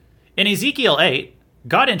In Ezekiel 8,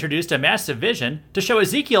 God introduced a massive vision to show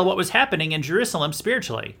Ezekiel what was happening in Jerusalem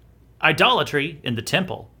spiritually: idolatry in the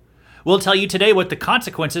temple. We'll tell you today what the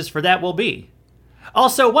consequences for that will be.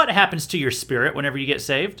 Also, what happens to your spirit whenever you get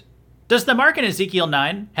saved? Does the mark in Ezekiel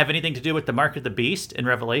 9 have anything to do with the mark of the beast in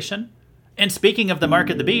Revelation? And speaking of the mark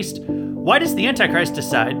of the beast, why does the Antichrist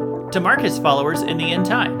decide to mark his followers in the end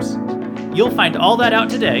times? You'll find all that out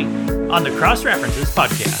today on the Cross References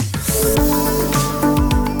podcast.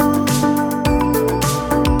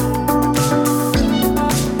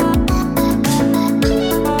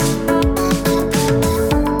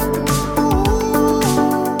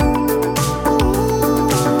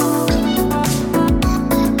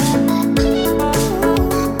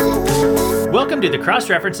 Welcome to the Cross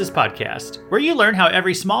References podcast, where you learn how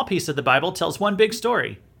every small piece of the Bible tells one big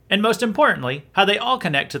story, and most importantly, how they all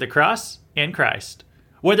connect to the cross and Christ.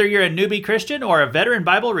 Whether you're a newbie Christian or a veteran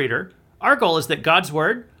Bible reader, our goal is that God's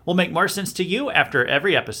Word will make more sense to you after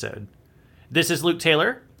every episode. This is Luke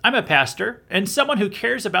Taylor. I'm a pastor and someone who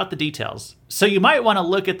cares about the details, so you might want to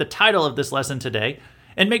look at the title of this lesson today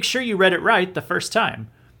and make sure you read it right the first time.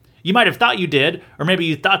 You might have thought you did, or maybe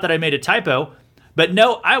you thought that I made a typo, but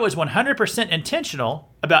no, I was 100%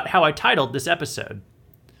 intentional about how I titled this episode.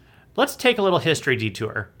 Let's take a little history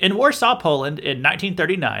detour. In Warsaw, Poland in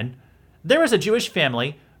 1939, there was a Jewish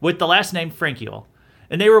family with the last name Frankiel,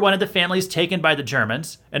 and they were one of the families taken by the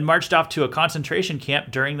Germans and marched off to a concentration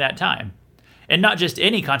camp during that time. And not just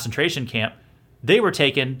any concentration camp, they were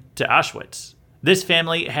taken to Auschwitz. This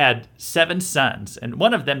family had 7 sons, and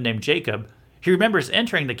one of them, named Jacob, he remembers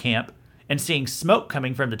entering the camp and seeing smoke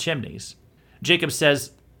coming from the chimneys. Jacob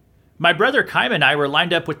says, "My brother Chaim and I were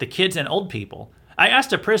lined up with the kids and old people. I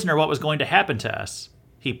asked a prisoner what was going to happen to us.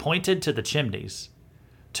 He pointed to the chimneys.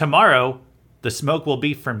 'Tomorrow, the smoke will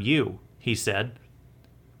be from you,' he said.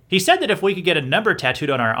 He said that if we could get a number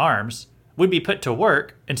tattooed on our arms, we'd be put to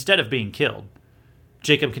work instead of being killed."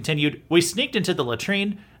 Jacob continued, "We sneaked into the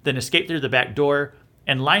latrine, then escaped through the back door,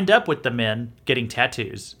 and lined up with the men getting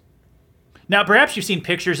tattoos." Now, perhaps you've seen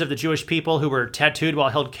pictures of the Jewish people who were tattooed while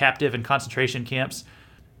held captive in concentration camps.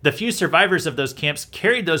 The few survivors of those camps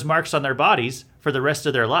carried those marks on their bodies for the rest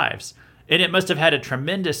of their lives, and it must have had a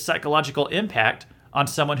tremendous psychological impact on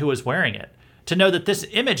someone who was wearing it, to know that this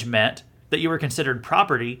image meant that you were considered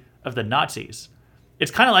property of the Nazis.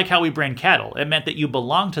 It's kind of like how we brand cattle. It meant that you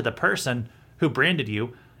belonged to the person who branded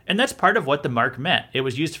you, and that's part of what the mark meant. It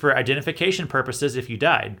was used for identification purposes if you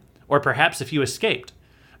died, or perhaps if you escaped.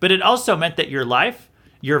 But it also meant that your life,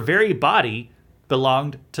 your very body,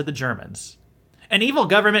 belonged to the Germans. An evil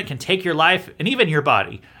government can take your life and even your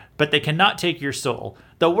body, but they cannot take your soul.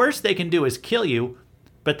 The worst they can do is kill you,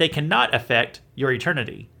 but they cannot affect your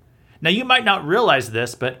eternity. Now, you might not realize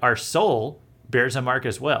this, but our soul bears a mark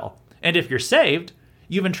as well. And if you're saved,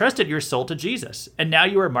 you've entrusted your soul to Jesus, and now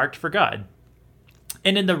you are marked for God.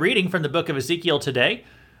 And in the reading from the book of Ezekiel today,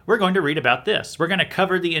 we're going to read about this. We're going to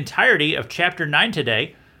cover the entirety of chapter 9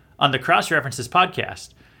 today on the Cross References podcast.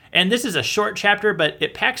 And this is a short chapter, but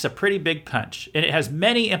it packs a pretty big punch, and it has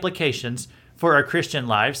many implications for our Christian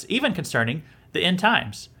lives, even concerning the end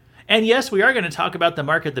times. And yes, we are going to talk about the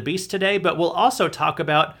mark of the beast today, but we'll also talk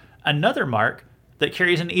about another mark that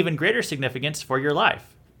carries an even greater significance for your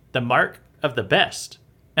life, the mark of the best.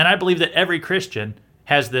 And I believe that every Christian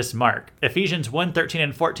has this mark. Ephesians 1:13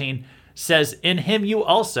 and 14 says, "In him you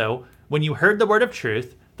also, when you heard the word of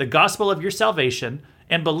truth, the gospel of your salvation,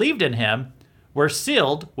 and believed in him, were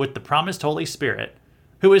sealed with the promised Holy Spirit,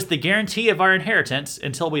 who is the guarantee of our inheritance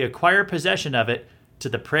until we acquire possession of it to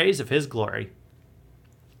the praise of his glory."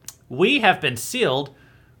 We have been sealed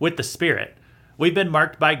with the Spirit. We've been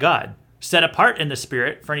marked by God, set apart in the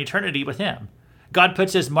Spirit for an eternity with him. God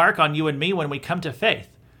puts his mark on you and me when we come to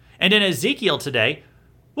faith. And in Ezekiel today,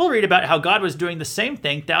 we'll read about how God was doing the same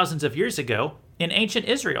thing thousands of years ago in ancient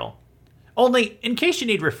Israel. Only, in case you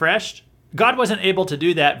need refreshed, God wasn't able to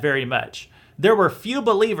do that very much. There were few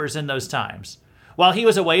believers in those times. While he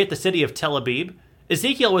was away at the city of Tel Aviv,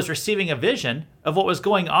 Ezekiel was receiving a vision of what was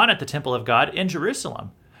going on at the temple of God in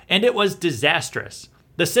Jerusalem, and it was disastrous.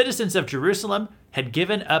 The citizens of Jerusalem had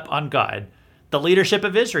given up on God. The leadership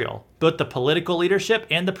of Israel, both the political leadership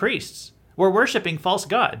and the priests, were worshiping false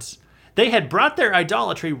gods. They had brought their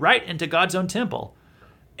idolatry right into God's own temple.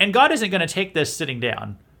 And God isn't going to take this sitting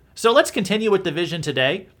down. So let's continue with the vision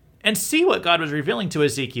today and see what God was revealing to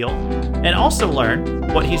Ezekiel, and also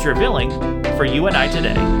learn what he's revealing for you and I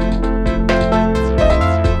today.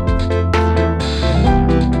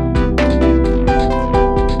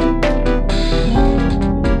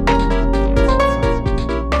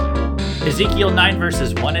 Ezekiel 9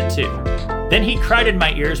 verses 1 and 2. "Then he cried in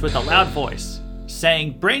my ears with a loud voice,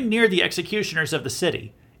 saying, "Bring near the executioners of the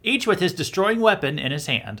city, each with his destroying weapon in his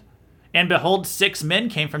hand." And behold, 6 men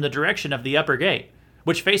came from the direction of the upper gate,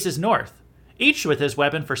 which faces north, each with his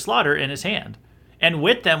weapon for slaughter in his hand. And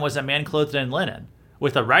with them was a man clothed in linen,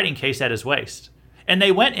 with a writing case at his waist. And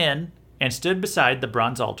they went in and stood beside the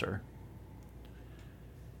bronze altar.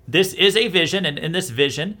 This is a vision, and in this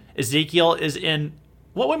vision, Ezekiel is in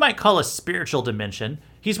what we might call a spiritual dimension.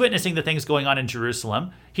 He's witnessing the things going on in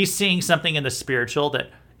Jerusalem. He's seeing something in the spiritual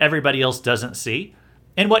that everybody else doesn't see.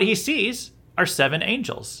 And what he sees are 7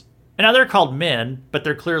 angels. And now they're called men, but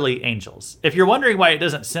they're clearly angels. If you're wondering why it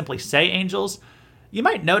doesn't simply say angels, you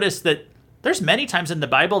might notice that there's many times in the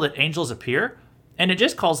Bible that angels appear, and it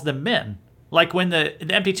just calls them men. Like when the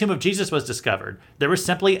empty tomb of Jesus was discovered, there was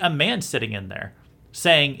simply a man sitting in there,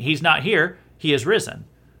 saying, "He's not here, he is risen."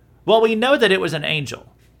 Well, we know that it was an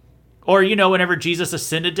angel. Or, whenever Jesus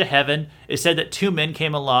ascended to heaven, it said that 2 men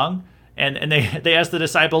came along, and they asked the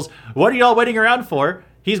disciples, "What are y'all waiting around for?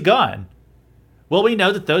 He's gone." Well, we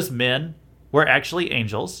know that those men were actually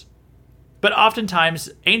angels, but oftentimes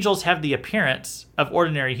angels have the appearance of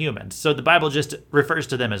ordinary humans, so the Bible just refers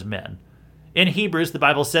to them as men. In Hebrews, the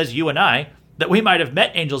Bible says, you and I, that we might have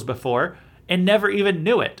met angels before and never even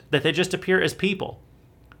knew it, that they just appear as people.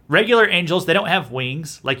 Regular angels, they don't have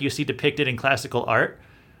wings like you see depicted in classical art.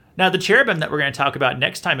 Now, the cherubim that we're going to talk about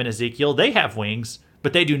next time in Ezekiel, they have wings,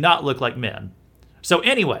 but they do not look like men. So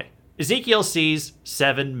anyway, Ezekiel sees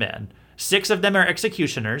 7 men. 6 of them are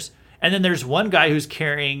executioners, and then there's one guy who's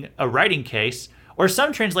carrying a writing case, or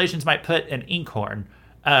some translations might put an inkhorn.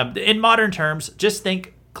 In modern terms, just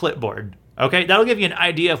think clipboard. Okay, that'll give you an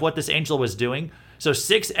idea of what this angel was doing. So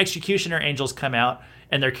 6 executioner angels come out,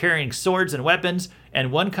 and they're carrying swords and weapons,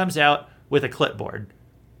 and one comes out with a clipboard.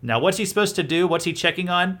 Now, what's he supposed to do? What's he checking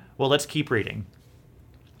on? Well, let's keep reading.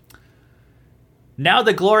 Now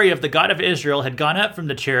the glory of the God of Israel had gone up from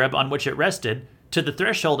the cherub on which it rested to the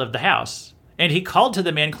threshold of the house. And he called to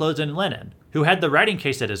the man clothed in linen, who had the writing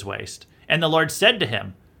case at his waist. And the Lord said to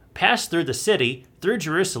him, "Pass through the city, through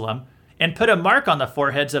Jerusalem, and put a mark on the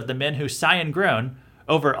foreheads of the men who sigh and groan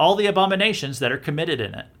over all the abominations that are committed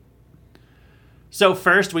in it." So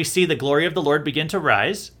first, we see the glory of the Lord begin to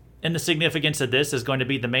rise. And the significance of this is going to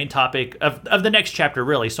be the main topic of the next chapter,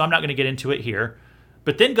 really. So I'm not going to get into it here.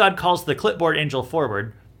 But then God calls the clipboard angel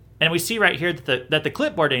forward. And we see right here that the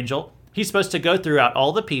clipboard angel, he's supposed to go throughout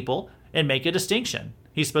all the people and make a distinction.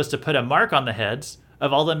 He's supposed to put a mark on the heads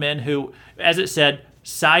of all the men who, as it said,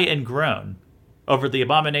 sigh and groan over the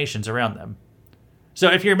abominations around them.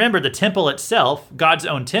 So if you remember the temple itself, God's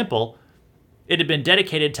own temple, it had been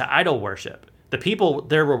dedicated to idol worship. The people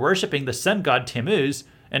there were worshiping the sun god Tammuz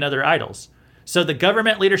and other idols. So the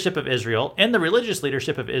government leadership of Israel and the religious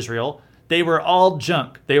leadership of Israel, they were all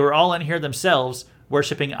junk. They were all in here themselves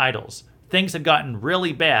worshiping idols. Things had gotten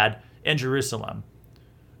really bad in Jerusalem.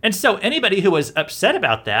 And so anybody who was upset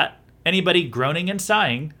about that, anybody groaning and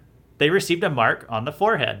sighing, they received a mark on the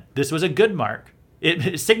forehead. This was a good mark.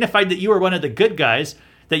 It signified that you were one of the good guys,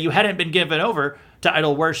 that you hadn't been given over to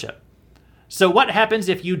idol worship. So what happens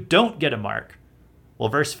if you don't get a mark? Well,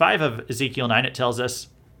 verse 5 of Ezekiel 9, it tells us,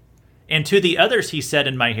 "And to the others he said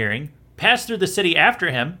in my hearing, pass through the city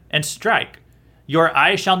after him and strike. Your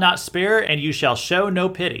eye shall not spare, and you shall show no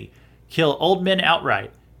pity. Kill old men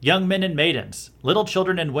outright, young men and maidens, little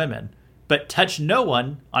children and women, but touch no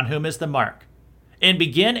one on whom is the mark. And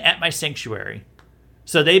begin at my sanctuary."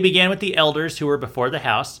 So they began with the elders who were before the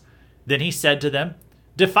house. Then he said to them,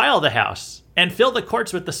 "Defile the house, and fill the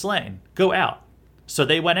courts with the slain. Go out." So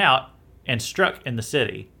they went out and struck in the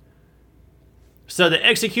city. So the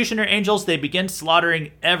executioner angels, they begin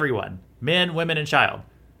slaughtering everyone, men, women, and child,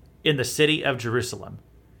 in the city of Jerusalem.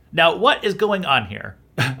 Now, what is going on here?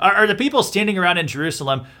 Are the people standing around in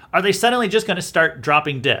Jerusalem, are they suddenly just going to start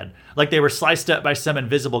dropping dead, like they were sliced up by some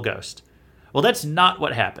invisible ghost? Well, that's not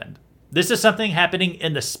what happened. This is something happening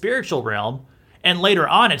in the spiritual realm, and later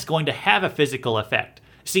on it's going to have a physical effect.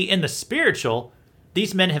 See, in the spiritual,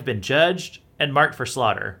 these men have been judged and marked for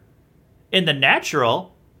slaughter. In the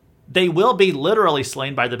natural, they will be literally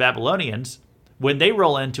slain by the Babylonians when they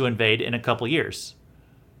roll in to invade in a couple years.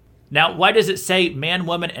 Now, why does it say man,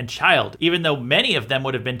 woman, and child, even though many of them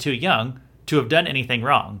would have been too young to have done anything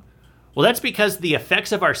wrong? Well, that's because the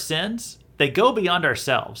effects of our sins, they go beyond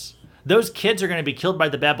ourselves. Those kids are going to be killed by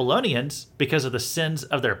the Babylonians because of the sins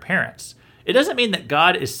of their parents. It doesn't mean that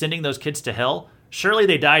God is sending those kids to hell. Surely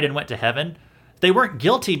they died and went to heaven. They weren't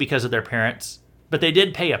guilty because of their parents, but they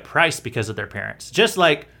did pay a price because of their parents. Just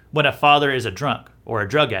like when a father is a drunk or a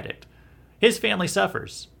drug addict, his family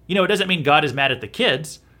suffers. It doesn't mean God is mad at the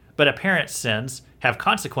kids, but a parent's sins have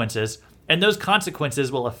consequences, and those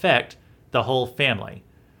consequences will affect the whole family.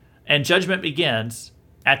 And judgment begins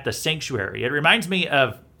at the sanctuary. It reminds me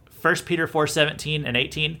of 1 Peter 4:17 and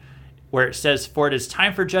 18, where it says, "For it is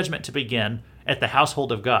time for judgment to begin at the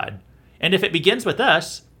household of God. And if it begins with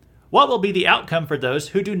us, what will be the outcome for those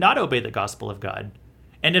who do not obey the gospel of God?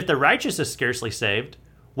 And if the righteous is scarcely saved,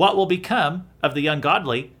 what will become of the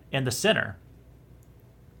ungodly and the sinner?"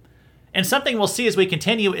 And something we'll see as we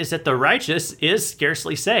continue is that the righteous is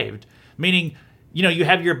scarcely saved, meaning, you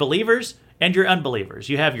have your believers and your unbelievers.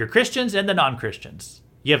 You have your Christians and the non-Christians.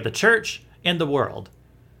 You have the church and the world.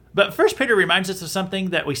 But 1 Peter reminds us of something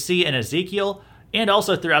that we see in Ezekiel and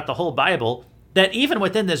also throughout the whole Bible, that even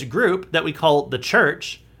within this group that we call the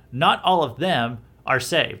church, not all of them are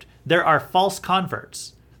saved. There are false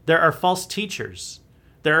converts. There are false teachers.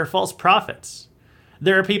 There are false prophets.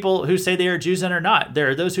 There are people who say they are Jews and are not. There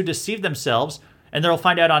are those who deceive themselves, and they'll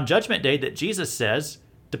find out on Judgment Day that Jesus says,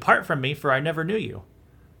 "Depart from me, for I never knew you."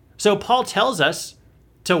 So Paul tells us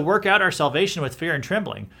to work out our salvation with fear and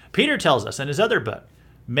trembling. Peter tells us in his other book,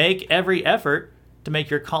 make every effort to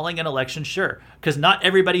make your calling and election sure, because not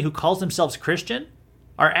everybody who calls themselves Christian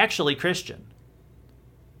are actually Christian.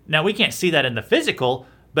 Now, we can't see that in the physical,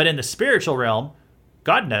 but in the spiritual realm,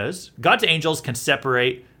 God knows. God's angels can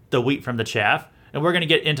separate the wheat from the chaff, and we're going to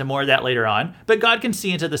get into more of that later on. But God can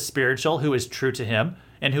see into the spiritual, who is true to him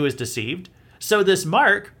and who is deceived. So this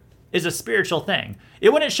mark is a spiritual thing.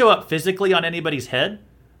 It wouldn't show up physically on anybody's head,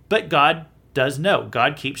 but God does know.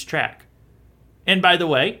 God keeps track. And by the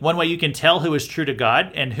way, one way you can tell who is true to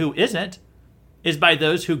God and who isn't is by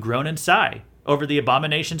those who groan and sigh over the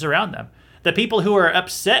abominations around them. The people who are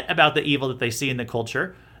upset about the evil that they see in the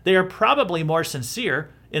culture, they are probably more sincere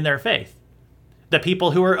in their faith. The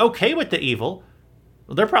people who are okay with the evil,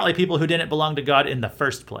 well, they're probably people who didn't belong to God in the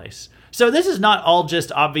first place. So this is not all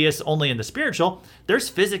just obvious only in the spiritual. There's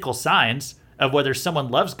physical signs of whether someone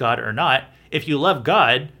loves God or not. If you love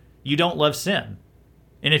God, you don't love sin.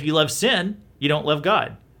 And if you love sin, you don't love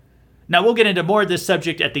God. Now, we'll get into more of this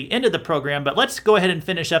subject at the end of the program, but let's go ahead and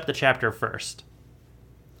finish up the chapter first.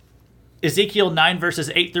 Ezekiel 9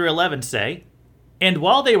 verses 8 through 11 say, "And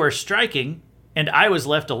while they were striking, and I was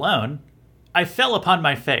left alone, I fell upon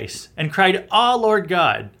my face and cried, 'Ah, Lord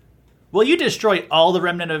God, will you destroy all the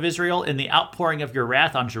remnant of Israel in the outpouring of your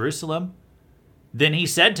wrath on Jerusalem?' Then he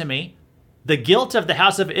said to me, 'The guilt of the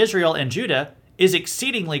house of Israel and Judah is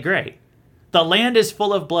exceedingly great. The land is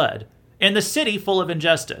full of blood, and the city full of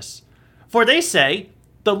injustice. For they say,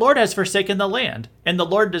 the Lord has forsaken the land, and the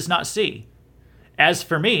Lord does not see. As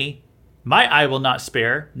for me, my eye will not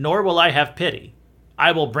spare, nor will I have pity.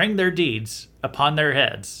 I will bring their deeds upon their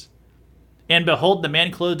heads.' And behold, the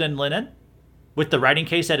man clothed in linen, with the writing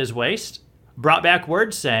case at his waist, brought back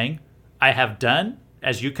word saying, 'I have done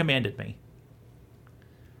as you commanded me.'"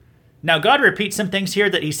 Now, God repeats some things here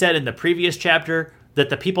that he said in the previous chapter, that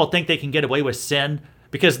the people think they can get away with sin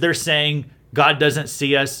because they're saying, God doesn't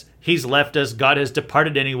see us, he's left us, God has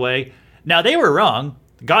departed anyway. Now, they were wrong.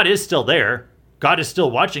 God is still there. God is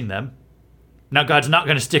still watching them. Now, God's not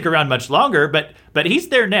going to stick around much longer, but he's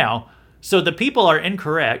there now. So the people are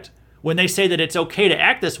incorrect when they say that it's okay to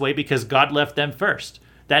act this way because God left them first.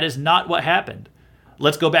 That is not what happened.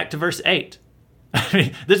 Let's go back to verse 8.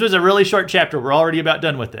 This was a really short chapter. We're already about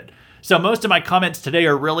done with it. So most of my comments today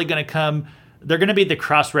are really going to they're going to be the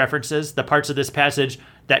cross references, the parts of this passage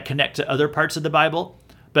that connect to other parts of the Bible.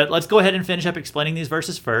 But let's go ahead and finish up explaining these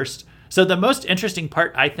verses first. So the most interesting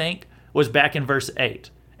part, I think, was back in verse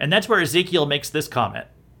 8. And that's where Ezekiel makes this comment.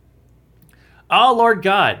 "Ah, Lord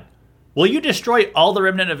God, will you destroy all the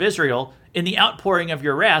remnant of Israel in the outpouring of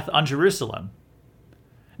your wrath on Jerusalem?"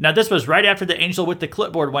 Now, this was right after the angel with the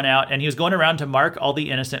clipboard went out and he was going around to mark all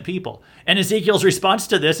the innocent people. And Ezekiel's response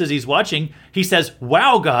to this as he's watching, he says,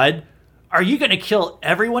 "Wow, God, are you going to kill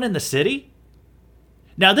everyone in the city?"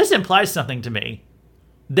 Now, this implies something to me,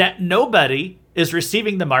 that nobody is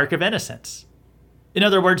receiving the mark of innocence. In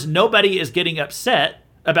other words, nobody is getting upset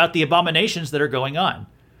about the abominations that are going on.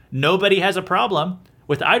 Nobody has a problem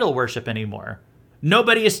with idol worship anymore.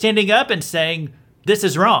 Nobody is standing up and saying, this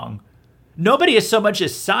is wrong. Nobody is so much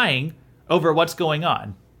as sighing over what's going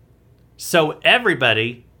on. So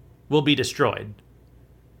everybody will be destroyed.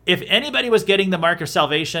 If anybody was getting the mark of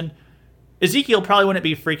salvation, Ezekiel probably wouldn't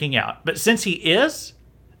be freaking out. But since he is,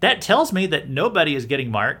 that tells me that nobody is getting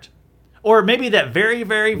marked. Or maybe that very,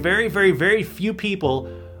 very, very, very, very few people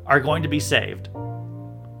are going to be saved.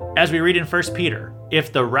 As we read in 1 Peter,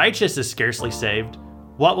 if the righteous is scarcely saved,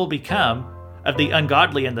 what will become of the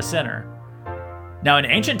ungodly and the sinner? Now, in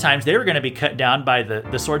ancient times, they were going to be cut down by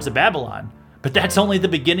the swords of Babylon. But that's only the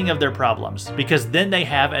beginning of their problems, because then they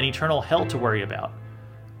have an eternal hell to worry about.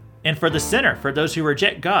 and for the sinner, for those who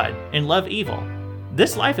reject God and love evil.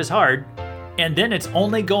 This life is hard, and then it's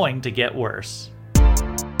only going to get worse.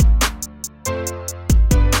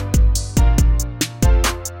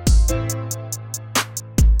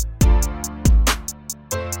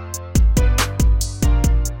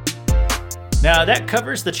 Now that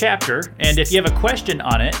covers the chapter, and if you have a question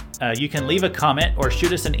on it, you can leave a comment or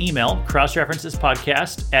shoot us an email,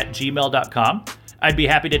 crossreferencespodcast@gmail.com. I'd be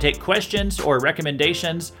happy to take questions or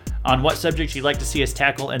recommendations on what subjects you'd like to see us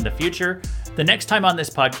tackle in the future. The next time on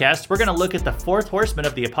this podcast, we're going to look at the fourth horseman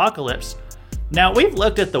of the apocalypse. Now, we've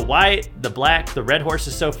looked at the white, the black, the red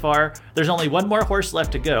horses so far. There's only one more horse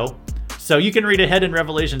left to go. So you can read ahead in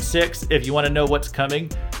Revelation 6 if you want to know what's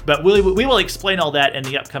coming. But we will explain all that in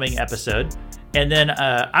the upcoming episode. And then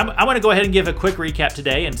I want to go ahead and give a quick recap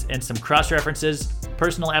today and some cross-references,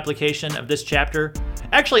 personal application of this chapter.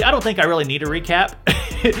 Actually, I don't think I really need a recap.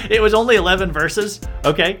 It was only 11 verses,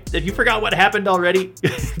 okay? If you forgot what happened already,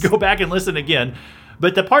 go back and listen again.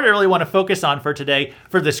 But the part I really want to focus on for today,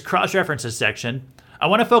 for this cross-references section, I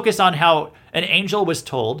want to focus on how an angel was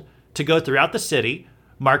told to go throughout the city,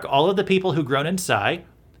 mark all of the people who groan and sigh,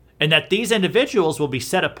 and that these individuals will be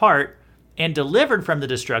set apart and delivered from the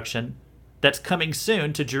destruction that's coming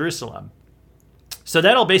soon to Jerusalem. So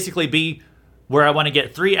that'll basically be where I want to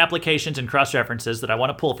get 3 applications and cross-references that I want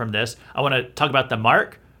to pull from this. I want to talk about the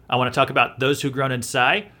mark, I want to talk about those who groan and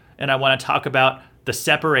sigh, and I want to talk about the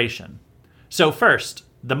separation. So first,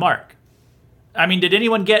 the mark. I mean, did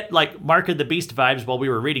anyone get like Mark of the Beast vibes while we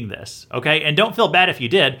were reading this? Okay, and don't feel bad if you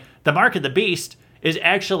did. The mark of the beast is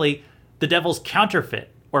actually the devil's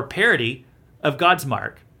counterfeit or parody of God's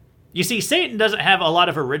mark. You see, Satan doesn't have a lot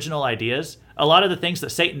of original ideas. A lot of the things that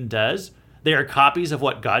Satan does, they are copies of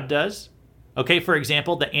what God does. Okay, for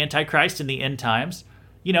example, the Antichrist in the end times,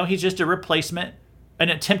 he's just a replacement, an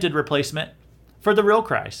attempted replacement for the real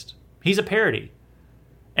Christ. He's a parody.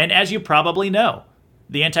 And as you probably know,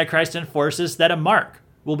 the Antichrist enforces that a mark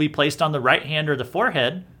will be placed on the right hand or the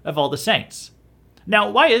forehead of all the saints. Now,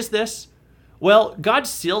 why is this? Well, God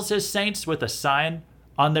seals his saints with a sign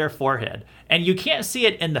on their forehead. And you can't see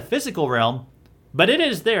it in the physical realm, but it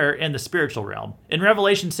is there in the spiritual realm. In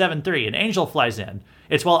Revelation 7:3, an angel flies in.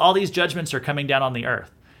 It's while all these judgments are coming down on the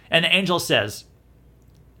earth. And the angel says,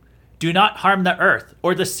 "Do not harm the earth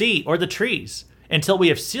or the sea or the trees until we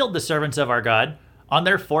have sealed the servants of our God on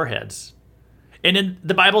their foreheads." And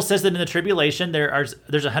the Bible says that in the tribulation,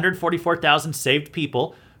 there's 144,000 saved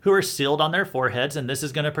people who are sealed on their foreheads, and this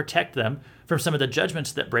is going to protect them from some of the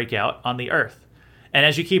judgments that break out on the earth. And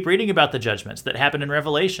as you keep reading about the judgments that happen in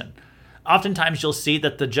Revelation, oftentimes you'll see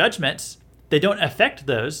that the judgments, they don't affect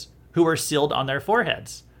those who are sealed on their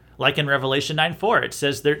foreheads. Like in Revelation 9:4, it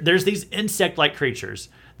says there's these insect-like creatures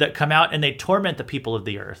that come out and they torment the people of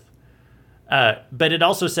the earth. But it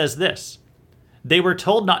also says this: they were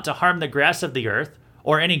told not to harm the grass of the earth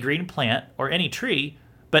or any green plant or any tree,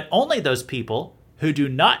 but only those people who do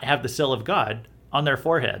not have the seal of God on their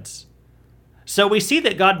foreheads. So we see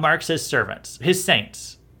that God marks his servants, his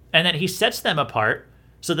saints, and that he sets them apart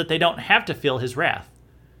so that they don't have to feel his wrath.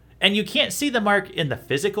 And you can't see the mark in the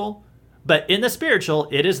physical, but in the spiritual,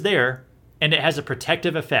 it is there, and it has a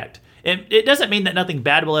protective effect. It doesn't mean that nothing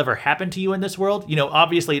bad will ever happen to you in this world.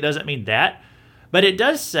 Obviously it doesn't mean that, but it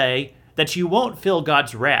does say that you won't feel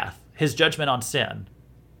God's wrath, his judgment on sin.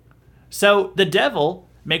 So the devil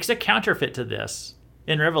makes a counterfeit to this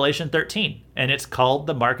in Revelation 13, and it's called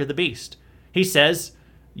the mark of the beast. He says,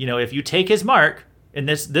 if you take his mark, and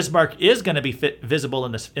this mark is going to be visible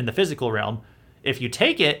in the physical realm, if you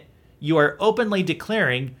take it, you are openly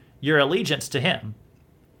declaring your allegiance to him.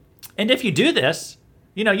 And if you do this,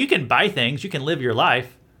 you can buy things, you can live your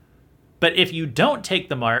life, but if you don't take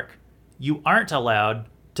the mark, you aren't allowed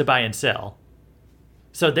to buy and sell.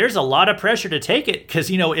 So there's a lot of pressure to take it,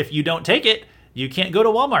 because if you don't take it, you can't go to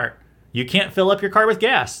Walmart. You can't fill up your car with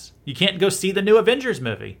gas. You can't go see the new Avengers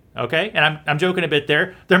movie, okay? And I'm joking a bit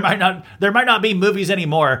there. There might not be movies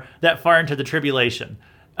anymore that far into the tribulation.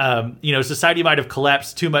 Society might have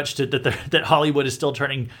collapsed too much that Hollywood is still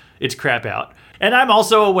turning its crap out. And I'm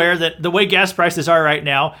also aware that the way gas prices are right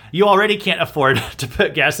now, you already can't afford to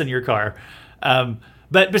put gas in your car.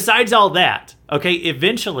 But besides all that, okay,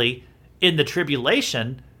 eventually in the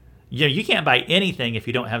tribulation, you can't buy anything if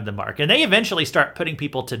you don't have the mark. And they eventually start putting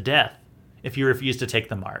people to death if you refuse to take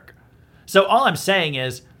the mark. So all I'm saying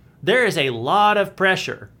is there is a lot of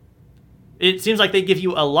pressure. It seems like they give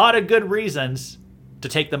you a lot of good reasons to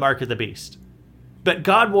take the mark of the beast. But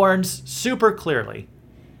God warns super clearly.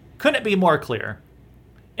 Couldn't it be more clear?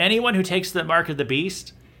 Anyone who takes the mark of the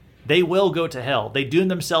beast, they will go to hell. They doom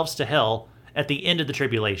themselves to hell at the end of the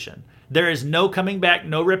tribulation. There is no coming back,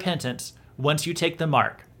 no repentance once you take the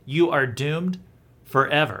mark. You are doomed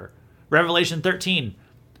forever. Revelation 13,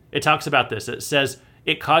 it talks about this. It says,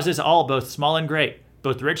 it causes all, both small and great,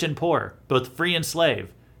 both rich and poor, both free and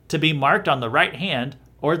slave, to be marked on the right hand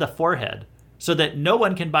or the forehead, so that no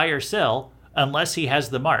one can buy or sell unless he has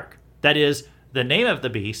the mark, that is, the name of the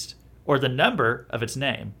beast or the number of its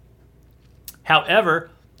name.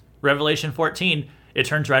 However, Revelation 14, it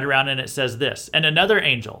turns right around and it says this, and another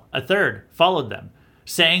angel, a third, followed them,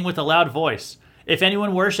 saying with a loud voice, if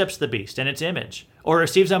anyone worships the beast and its image, or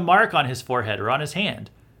receives a mark on his forehead or on his hand,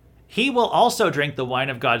 he will also drink the wine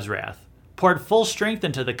of God's wrath, poured full strength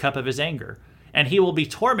into the cup of his anger, and he will be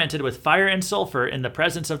tormented with fire and sulfur in the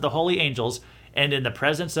presence of the holy angels and in the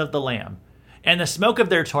presence of the Lamb. And the smoke of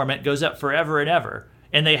their torment goes up forever and ever,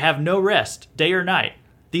 and they have no rest, day or night,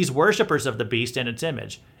 these worshippers of the beast and its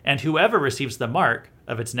image, and whoever receives the mark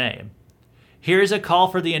of its name. Here is a call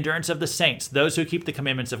for the endurance of the saints, those who keep the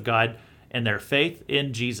commandments of God and their faith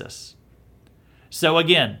in Jesus. So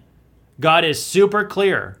again, God is super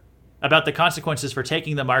clear about the consequences for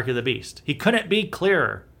taking the mark of the beast. He couldn't be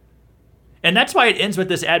clearer. And that's why it ends with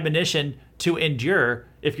this admonition to endure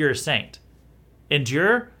if you're a saint.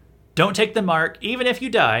 Endure, don't take the mark, even if you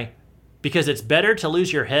die, because it's better to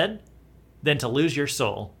lose your head than to lose your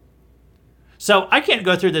soul. So I can't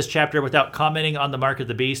go through this chapter without commenting on the mark of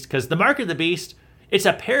the beast, because the mark of the beast, it's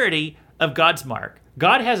a parody of God's mark.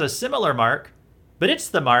 God has a similar mark, but it's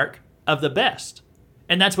the mark of the best.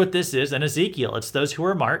 And that's what this is in Ezekiel. It's those who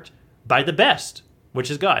are marked by the best, which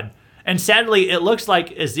is God. And sadly, it looks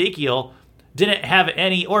like Ezekiel didn't have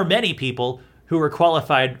any or many people who were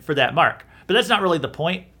qualified for that mark. But that's not really the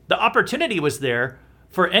point. The opportunity was there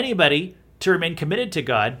for anybody to remain committed to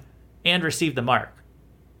God and receive the mark.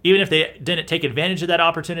 Even if they didn't take advantage of that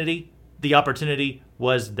opportunity, the opportunity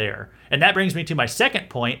was there. And that brings me to my second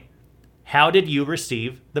point. How did you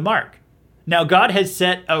receive the mark? Now, God has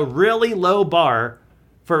set a really low bar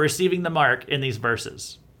for receiving the mark in these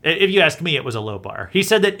verses. If you ask me, it was a low bar. He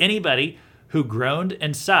said that anybody who groaned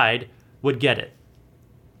and sighed would get it.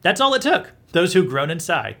 That's all it took, those who groan and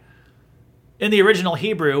sigh. In the original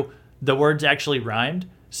Hebrew, the words actually rhymed,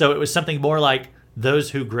 so it was something more like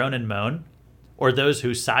those who groan and moan, or those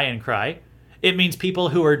who sigh and cry. It means people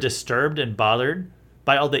who are disturbed and bothered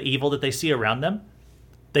by all the evil that they see around them.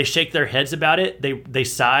 They shake their heads about it, they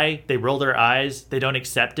sigh, they roll their eyes, they don't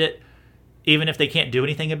accept it, even if they can't do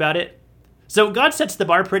anything about it. So God sets the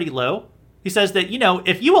bar pretty low. He says that,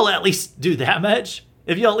 if you will at least do that much,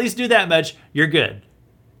 you're good.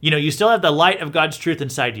 You still have the light of God's truth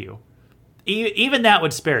inside you. Even that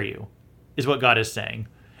would spare you, is what God is saying.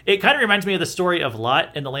 It kind of reminds me of the story of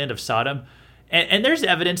Lot in the land of Sodom. And there's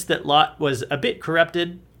evidence that Lot was a bit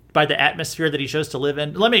corrupted by the atmosphere that he chose to live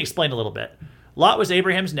in. Let me explain a little bit. Lot was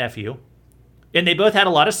Abraham's nephew, and they both had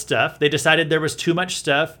a lot of stuff. They decided there was too much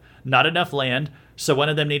stuff, not enough land, so one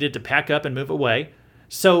of them needed to pack up and move away.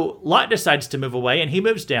 So Lot decides to move away, and he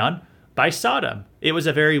moves down by Sodom. It was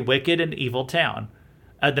a very wicked and evil town.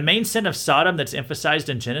 The main sin of Sodom that's emphasized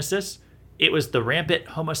in Genesis, it was the rampant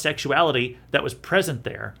homosexuality that was present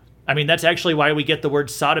there. I mean, that's actually why we get the word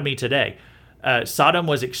sodomy today. Sodom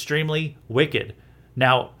was extremely wicked.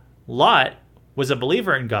 Now, Lot was a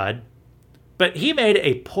believer in God, but he made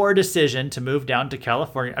a poor decision to move down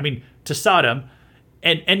to to Sodom,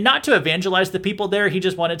 and not to evangelize the people there. He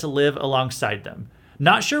just wanted to live alongside them.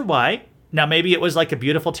 Not sure why. Now, maybe it was like a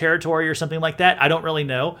beautiful territory or something like that. I don't really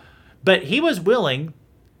know. But he was willing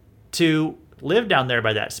to live down there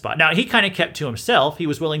by that spot. Now, he kind of kept to himself. He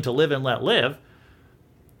was willing to live and let live.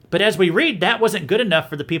 But as we read, that wasn't good enough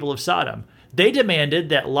for the people of Sodom. They demanded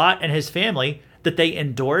that Lot and his family, that they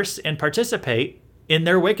endorse and participate in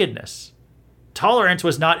their wickedness. Tolerance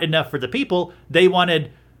was not enough for the people. They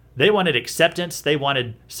wanted acceptance. They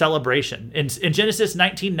wanted celebration. In Genesis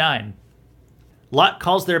 19:9, Lot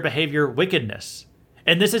calls their behavior wickedness.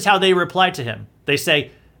 And this is how they reply to him. They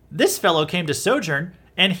say, "This fellow came to sojourn,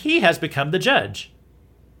 and he has become the judge."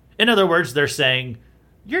 In other words, they're saying,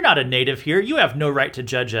 "You're not a native here. You have no right to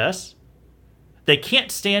judge us." They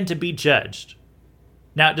can't stand to be judged.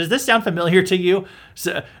 Now, does this sound familiar to you?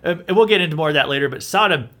 So, we'll get into more of that later, but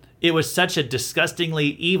Sodom, it was such a disgustingly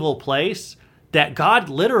evil place that God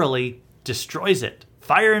literally destroys it.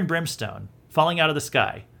 Fire and brimstone falling out of the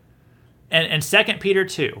sky. And 2 Peter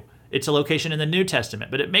 2, it's a location in the New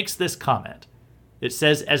Testament, but it makes this comment. It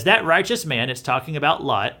says, "As that righteous man," it's talking about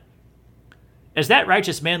Lot, "as that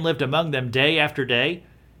righteous man lived among them day after day,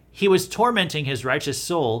 he was tormenting his righteous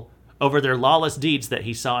soul over their lawless deeds that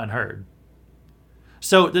he saw and heard."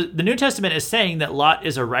 So the New Testament is saying that Lot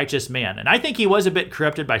is a righteous man. And I think he was a bit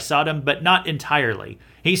corrupted by Sodom, but not entirely.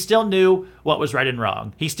 He still knew what was right and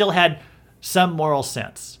wrong. He still had some moral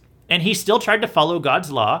sense. And he still tried to follow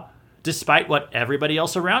God's law, despite what everybody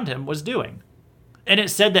else around him was doing. And it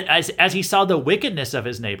said that as he saw the wickedness of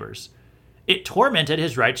his neighbors, it tormented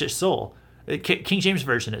his righteous soul. King James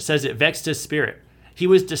Version, it says it vexed his spirit. He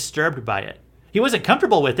was disturbed by it. He wasn't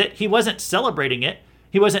comfortable with it. He wasn't celebrating it.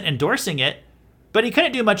 He wasn't endorsing it, but he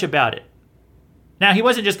couldn't do much about it. Now, he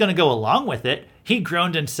wasn't just going to go along with it. He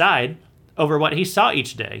groaned inside over what he saw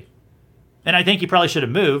each day. And I think he probably should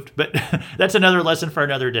have moved, but that's another lesson for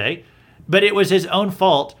another day. But it was his own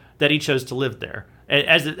fault that he chose to live there.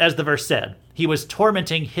 As the verse said, he was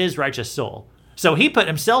tormenting his righteous soul. So he put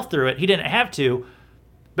himself through it. He didn't have to,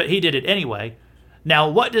 but he did it anyway. Now,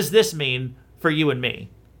 what does this mean for you and me?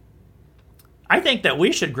 I think that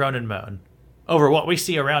we should groan and moan over what we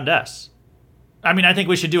see around us. I mean, I think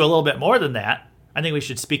we should do a little bit more than that. I think we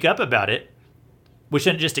should speak up about it. We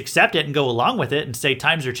shouldn't just accept it and go along with it and say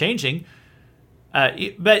times are changing. But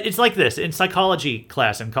it's like this. In psychology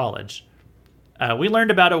class in college, we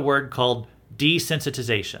learned about a word called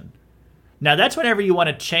desensitization. Now, that's whenever you want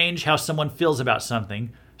to change how someone feels about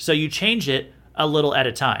something, so you change it a little at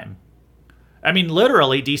a time. I mean,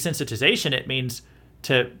 literally, desensitization, it means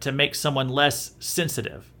to make someone less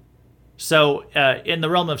sensitive. So in the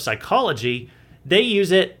realm of psychology, they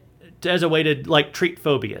use it as a way to treat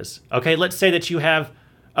phobias. Okay, let's say that you have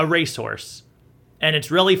a racehorse and it's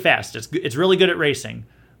really fast. It's really good at racing,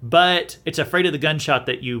 but it's afraid of the gunshot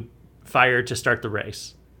that you fire to start the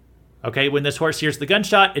race. Okay, when this horse hears the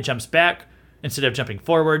gunshot, it jumps back instead of jumping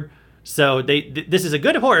forward. So this is a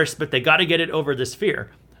good horse, but they got to get it over this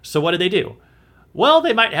fear. So what do? Well,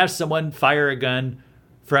 they might have someone fire a gun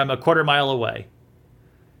from a quarter mile away.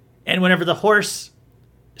 And whenever the horse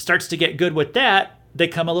starts to get good with that, they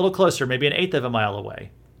come a little closer, maybe an eighth of a mile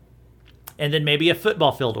away. And then maybe a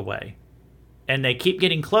football field away. And they keep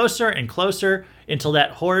getting closer and closer until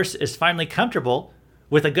that horse is finally comfortable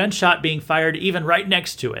with a gunshot being fired even right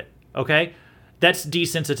next to it. Okay? That's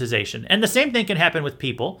desensitization. And the same thing can happen with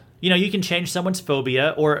people. You can change someone's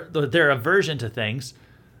phobia or their aversion to things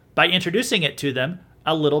by introducing it to them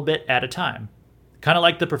a little bit at a time. Kind of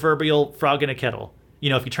like the proverbial frog in a kettle.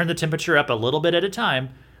 If you turn the temperature up a little bit at a time,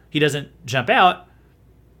 he doesn't jump out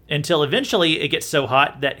until eventually it gets so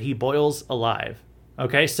hot that he boils alive.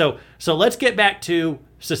 Okay, so let's get back to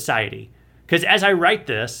society. Because as I write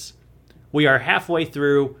this, we are halfway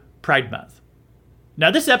through Pride Month. Now,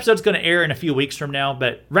 this episode's going to air in a few weeks from now,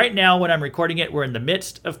 but right now when I'm recording it, we're in the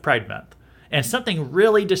midst of Pride Month. And something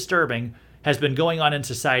really disturbing has been going on in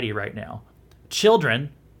society right now.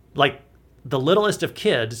 Children, like the littlest of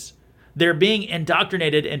kids, they're being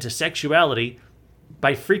indoctrinated into sexuality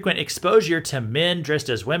by frequent exposure to men dressed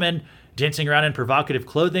as women, dancing around in provocative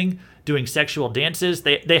clothing, doing sexual dances.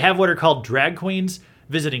 They have what are called drag queens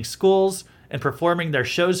visiting schools and performing their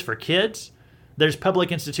shows for kids. There's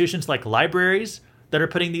public institutions like libraries that are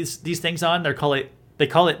putting these things on. They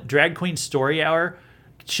call it Drag Queen Story Hour.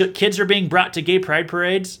 Kids are being brought to gay pride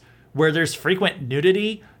parades where there's frequent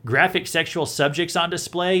nudity, graphic sexual subjects on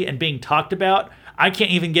display and being talked about. I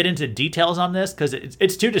can't even get into details on this because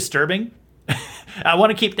it's too disturbing. I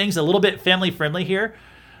want to keep things a little bit family friendly here.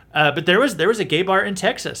 But there was a gay bar in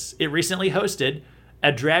Texas. It recently hosted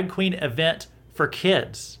a drag queen event for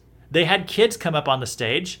kids. They had kids come up on the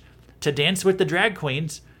stage to dance with the drag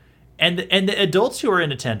queens and the adults who were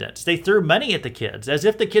in attendance. They threw money at the kids as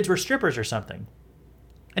if the kids were strippers or something.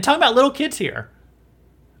 And talking about little kids here.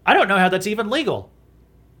 I don't know how that's even legal.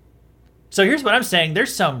 So here's what I'm saying.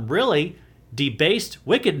 There's some really debased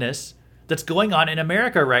wickedness that's going on in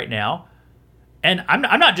America right now. And I'm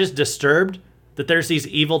not just disturbed that there's these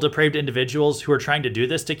evil, depraved individuals who are trying to do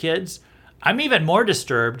this to kids. I'm even more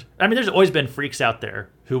disturbed. I mean, there's always been freaks out there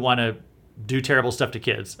who want to do terrible stuff to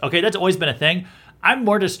kids. Okay, that's always been a thing. I'm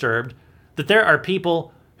more disturbed that there are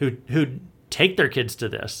people who take their kids to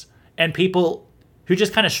this and people who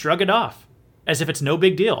just kind of shrug it off as if it's no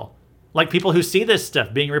big deal. Like people who see this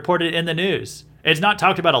stuff being reported in the news. It's not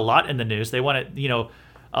talked about a lot in the news. They want to,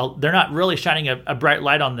 they're not really shining a bright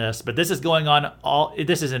light on this, but this is going on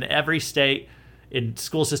this is in every state, in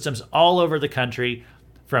school systems all over the country,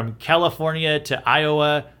 from California to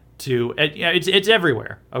Iowa to, it's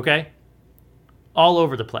everywhere, okay? All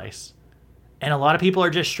over the place. And a lot of people are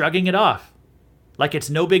just shrugging it off like it's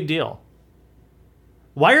no big deal.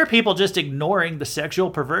 Why are people just ignoring the sexual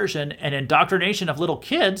perversion and indoctrination of little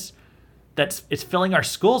kids it's filling our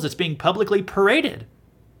schools? It's being publicly paraded.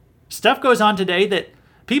 Stuff goes on today that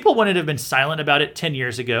people wouldn't have been silent about it 10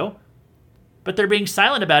 years ago, but they're being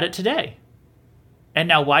silent about it today. And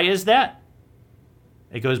now why is that?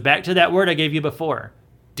 It goes back to that word I gave you before,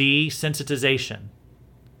 desensitization.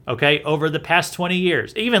 Okay, over the past 20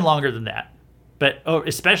 years, even longer than that, but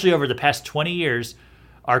especially over the past 20 years,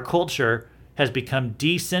 our culture has become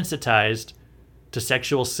desensitized to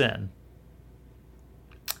sexual sin.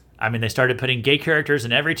 I mean, they started putting gay characters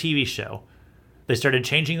in every TV show. They started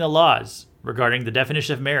changing the laws regarding the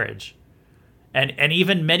definition of marriage. And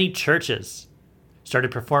even many churches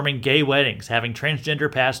started performing gay weddings, having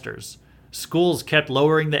transgender pastors. Schools kept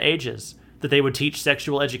lowering the ages that they would teach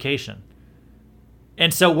sexual education.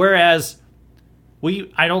 And so whereas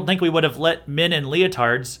I don't think we would have let men in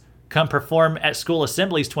leotards come perform at school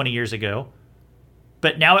assemblies 20 years ago,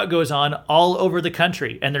 but now it goes on all over the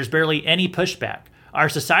country and there's barely any pushback. Our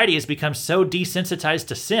society has become so desensitized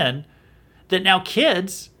to sin that now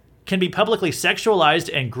kids can be publicly sexualized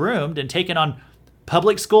and groomed and taken on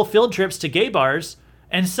public school field trips to gay bars,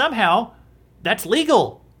 and somehow that's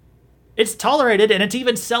legal. It's tolerated and it's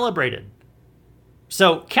even celebrated.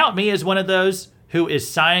 So count me as one of those who is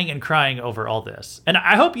sighing and crying over all this. And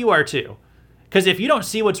I hope you are too. Because if you don't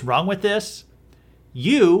see what's wrong with this,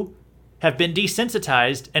 you have been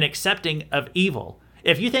desensitized and accepting of evil.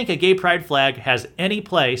 If you think a gay pride flag has any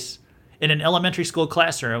place in an elementary school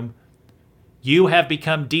classroom, you have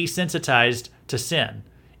become desensitized to sin.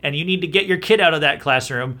 And you need to get your kid out of that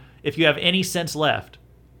classroom if you have any sense left.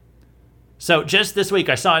 So just this week,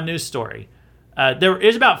 I saw a news story. There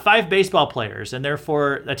is about 5 baseball players, and they're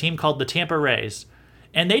for a team called the Tampa Rays.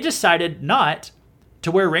 And they decided not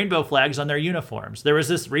to wear rainbow flags on their uniforms. There was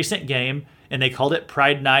this recent game, and they called it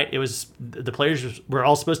Pride Night. It was the players were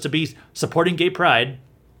all supposed to be supporting gay pride.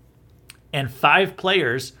 And 5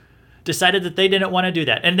 players decided that they didn't want to do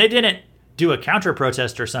that. And they didn't do a counter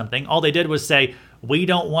protest or something. All they did was say, we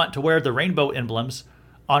don't want to wear the rainbow emblems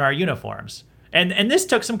on our uniforms. And this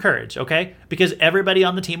took some courage, okay? Because everybody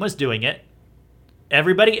on the team was doing it.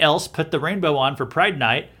 Everybody else put the rainbow on for Pride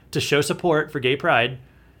Night to show support for gay pride.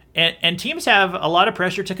 And teams have a lot of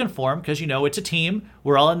pressure to conform because, it's a team.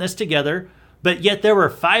 We're all in this together. But yet there were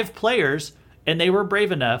 5 players, and they were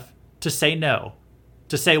brave enough to say no.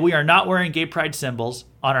 To say, we are not wearing gay pride symbols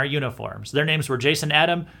on our uniforms. Their names were Jason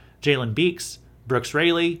Adam, Jalen Beeks, Brooks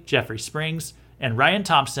Raley, Jeffrey Springs, and Ryan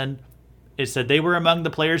Thompson. It said they were among the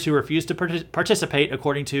players who refused to participate,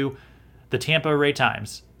 according to the Tampa Ray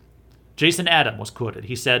Times. Jason Adam was quoted.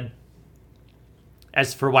 He said,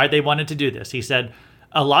 as for why they wanted to do this, he said,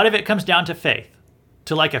 a lot of it comes down to faith,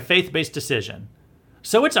 to like a faith-based decision.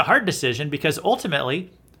 So it's a hard decision because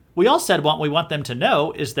ultimately, we all said what we want them to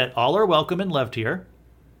know is that all are welcome and loved here.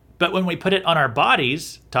 But when we put it on our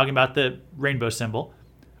bodies, talking about the rainbow symbol,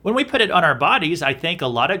 when we put it on our bodies, I think a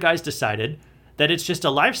lot of guys decided that it's just a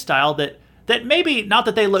lifestyle that maybe, not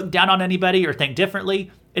that they look down on anybody or think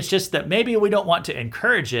differently, it's just that maybe we don't want to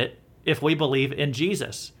encourage it if we believe in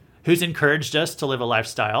Jesus, who's encouraged us to live a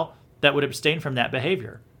lifestyle that would abstain from that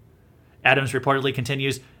behavior. Adams reportedly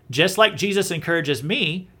continues, just like Jesus encourages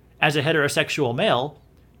me, as a heterosexual male,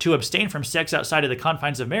 to abstain from sex outside of the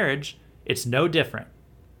confines of marriage, it's no different.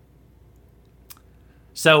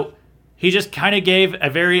 So he just kind of gave a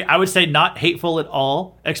very, I would say, not hateful at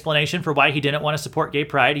all explanation for why he didn't want to support gay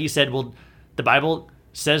pride. He said, well, the Bible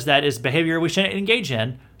says that is behavior we shouldn't engage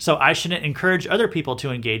in, so I shouldn't encourage other people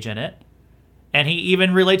to engage in it. And he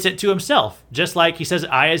even relates it to himself. Just like he says,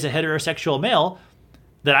 I, as a heterosexual male,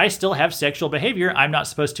 that I still have sexual behavior I'm not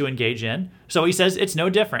supposed to engage in. So he says it's no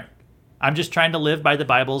different. I'm just trying to live by the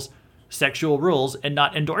Bible's sexual rules and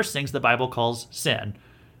not endorse things the Bible calls sin.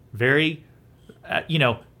 Very,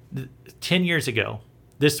 10 years ago,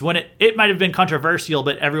 it might have been controversial,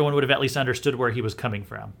 but everyone would have at least understood where he was coming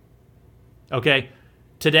from. Okay?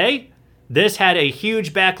 Today, this had a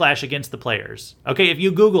huge backlash against the players. Okay, if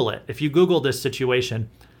you Google this situation,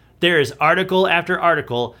 there is article after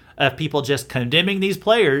article of people just condemning these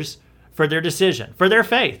players for their decision, for their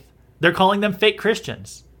faith. They're calling them fake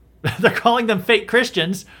Christians. They're calling them fake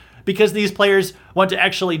Christians because these players want to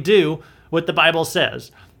actually do what the Bible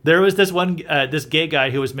says. There was this gay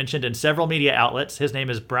guy who was mentioned in several media outlets. His name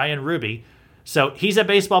is Brian Ruby. So he's a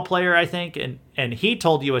baseball player, I think, and he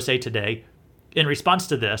told USA Today, in response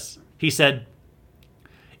to this, he said,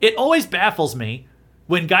 it always baffles me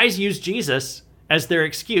when guys use Jesus as their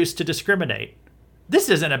excuse to discriminate. This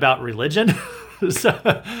isn't about religion.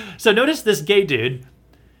 So notice this gay dude.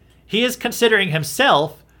 He is considering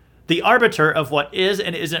himself the arbiter of what is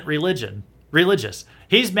and isn't religious.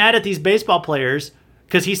 He's mad at these baseball players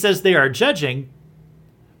because he says they are judging,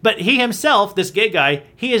 but he himself, this gay guy,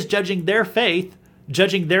 he is judging their faith,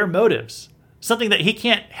 judging their motives, something that he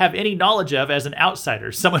can't have any knowledge of as an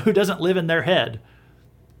outsider, someone who doesn't live in their head.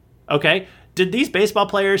 Okay? Did these baseball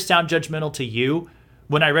players sound judgmental to you?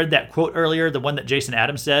 When I read that quote earlier, the one that Jason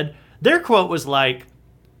Adams said, their quote was like,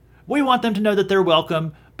 we want them to know that they're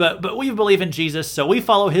welcome, but we believe in Jesus, so we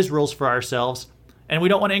follow his rules for ourselves, and we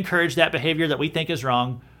don't want to encourage that behavior that we think is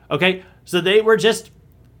wrong. Okay, so they weren't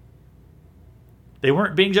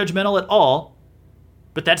being judgmental at all,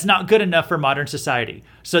 but that's not good enough for modern society.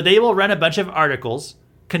 So they will run a bunch of articles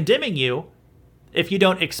condemning you if you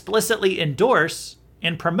don't explicitly endorse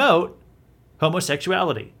and promote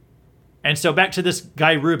homosexuality. And so back to this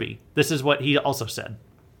guy, Ruby. This is what he also said,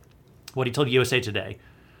 what he told USA Today.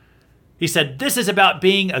 He said, this is about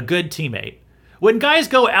being a good teammate. When guys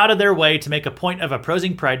go out of their way to make a point of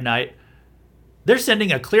opposing Pride Night, they're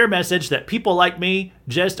sending a clear message that people like me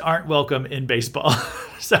just aren't welcome in baseball.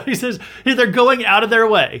 So he says they're going out of their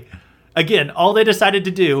way. Again, all they decided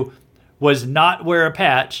to do was not wear a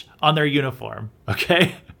patch on their uniform,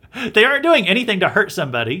 okay? They aren't doing anything to hurt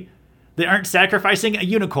somebody. They aren't sacrificing a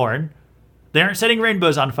unicorn. They aren't setting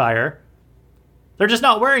rainbows on fire. They're just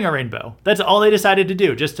not wearing a rainbow. That's all they decided to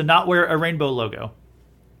do, just to not wear a rainbow logo.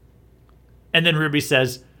 And then Ruby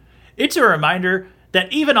says, it's a reminder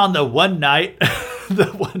that even on the one night,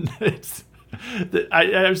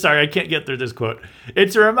 I'm sorry, I can't get through this quote.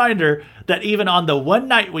 It's a reminder that even on the one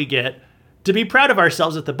night we get to be proud of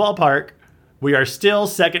ourselves at the ballpark, we are still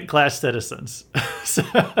second-class citizens. So,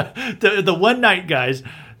 the one night guys,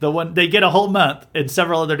 they get a whole month and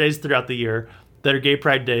several other days throughout the year that are gay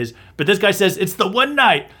pride days. But this guy says it's the one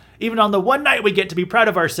night. Even on the one night we get to be proud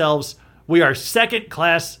of ourselves, we are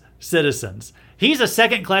second-class citizens. He's a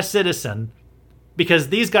second-class citizen because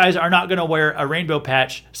these guys are not going to wear a rainbow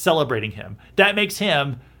patch celebrating him. That makes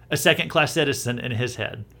him a second-class citizen in his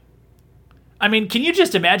head. I mean, can you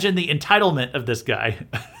just imagine the entitlement of this guy?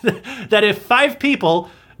 That if 5 people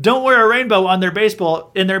don't wear a rainbow on their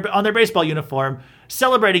baseball uniform,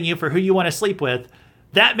 celebrating you for who you want to sleep with,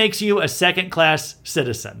 that makes you a second-class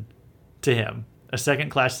citizen to him. A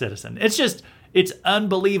second-class citizen. It's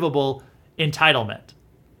unbelievable entitlement.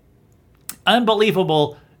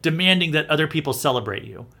 Unbelievable demanding that other people celebrate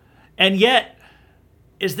you. And yet,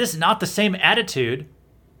 is this not the same attitude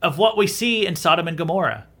of what we see in Sodom and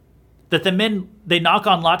Gomorrah? That the men, they knock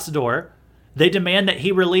on Lot's door, they demand that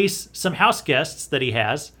he release some house guests that he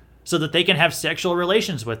has so that they can have sexual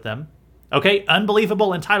relations with them. Okay, unbelievable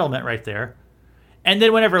entitlement right there. And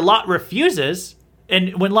then whenever Lot refuses,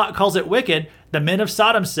 and when Lot calls it wicked, the men of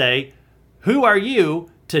Sodom say, who are you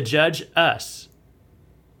to judge us?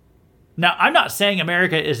 Now, I'm not saying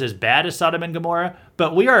America is as bad as Sodom and Gomorrah,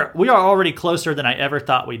 but we are already closer than I ever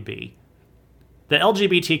thought we'd be. The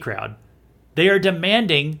LGBT crowd, they are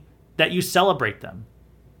demanding that you celebrate them.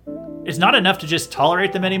 It's not enough to just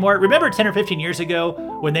tolerate them anymore. Remember 10 or 15 years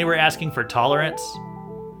ago when they were asking for tolerance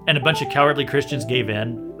and a bunch of cowardly Christians gave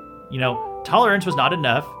in? You know, tolerance was not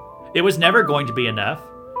enough. It was never going to be enough.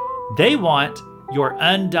 They want your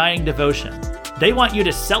undying devotion. They want you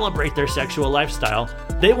to celebrate their sexual lifestyle.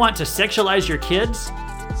 They want to sexualize your kids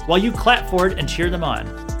while you clap for it and cheer them on.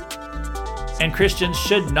 And Christians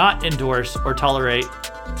should not endorse or tolerate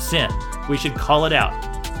sin. We should call it out.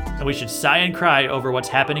 And we should sigh and cry over what's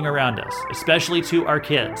happening around us, especially to our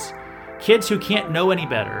kids. Kids who can't know any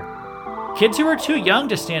better. Kids who are too young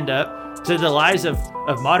to stand up to the lies of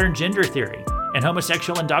modern gender theory and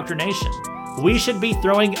homosexual indoctrination. We should be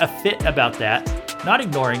throwing a fit about that, not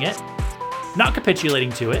ignoring it, not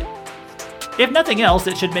capitulating to it. If nothing else,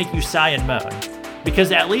 it should make you sigh and moan,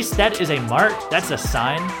 because at least that is a mark, that's a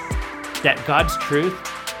sign that God's truth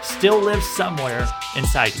still lives somewhere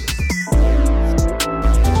inside you.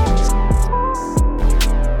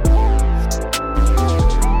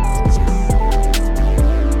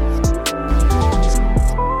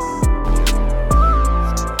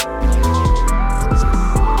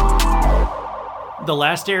 The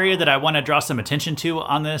last area that I want to draw some attention to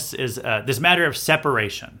on this is this matter of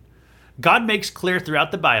separation. God makes clear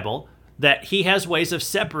throughout the Bible that he has ways of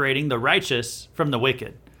separating the righteous from the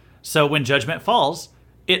wicked. So when judgment falls,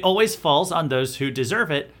 it always falls on those who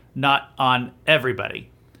deserve it, not on everybody.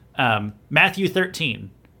 Matthew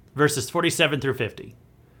 13, verses 47 through 50.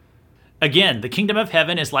 Again, the kingdom of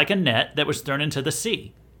heaven is like a net that was thrown into the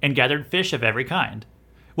sea and gathered fish of every kind.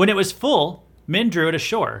 When it was full, men drew it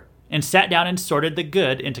ashore and sat down and sorted the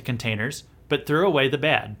good into containers, but threw away the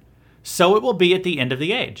bad. So it will be at the end of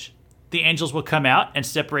the age. The angels will come out and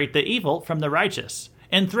separate the evil from the righteous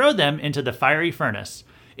and throw them into the fiery furnace.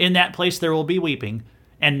 In that place there will be weeping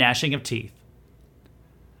and gnashing of teeth.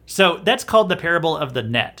 So that's called the parable of the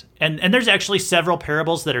net. And there's actually several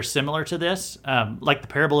parables that are similar to this, like the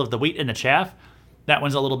parable of the wheat and the chaff. That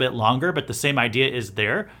one's a little bit longer, but the same idea is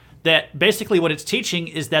there. That basically what it's teaching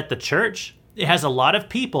is that the church It has a lot of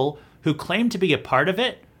people who claim to be a part of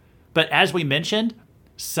it, but as we mentioned,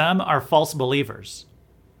 some are false believers.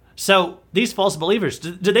 So these false believers,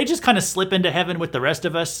 do they just kind of slip into heaven with the rest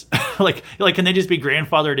of us? like, can they just be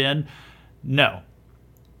grandfathered in? No.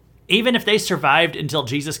 Even if they survived until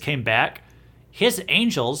Jesus came back, his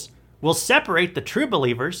angels will separate the true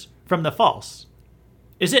believers from the false.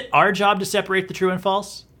 Is it our job to separate the true and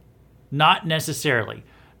false? Not necessarily.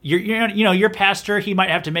 Your pastor, he might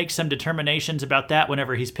have to make some determinations about that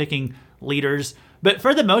whenever he's picking leaders. But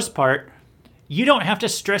for the most part, you don't have to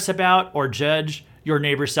stress about or judge your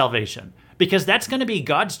neighbor's salvation, because that's going to be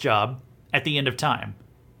God's job at the end of time.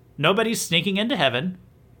 Nobody's sneaking into heaven.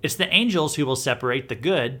 It's the angels who will separate the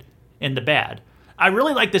good and the bad. I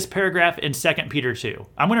really like this paragraph in 2 Peter 2.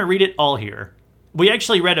 I'm going to read it all here. We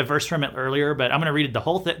actually read a verse from it earlier, but I'm going to read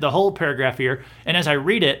it the whole paragraph here. And as I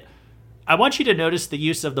read it, I want you to notice the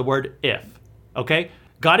use of the word if. Okay?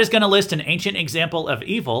 God is going to list an ancient example of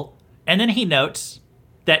evil, and then he notes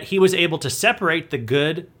that he was able to separate the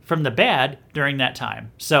good from the bad during that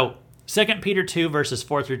time. So 2 Peter 2 verses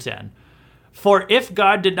 4 through 10. For if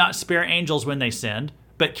God did not spare angels when they sinned,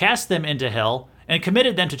 but cast them into hell and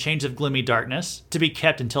committed them to chains of gloomy darkness to be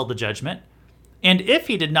kept until the judgment, and if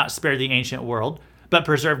he did not spare the ancient world, but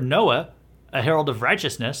preserved Noah, a herald of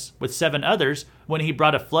righteousness, with 7 others when he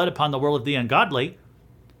brought a flood upon the world of the ungodly,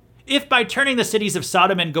 if by turning the cities of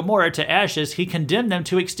Sodom and Gomorrah to ashes he condemned them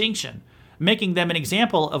to extinction, making them an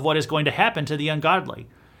example of what is going to happen to the ungodly.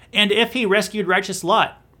 And if he rescued righteous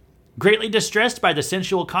Lot, greatly distressed by the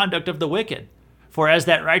sensual conduct of the wicked, for as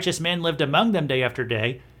that righteous man lived among them day after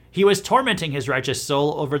day, he was tormenting his righteous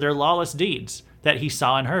soul over their lawless deeds that he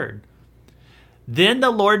saw and heard. Then the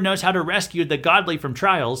Lord knows how to rescue the godly from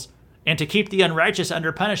trials and to keep the unrighteous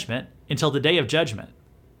under punishment until the day of judgment,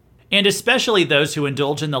 and especially those who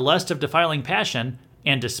indulge in the lust of defiling passion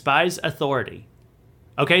and despise authority.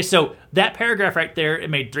 Okay, so that paragraph right there, it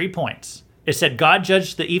made 3 points. It said God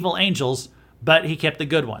judged the evil angels, but he kept the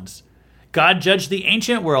good ones. God judged the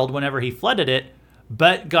ancient world whenever he flooded it,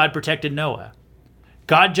 but God protected Noah.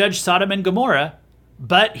 God judged Sodom and Gomorrah,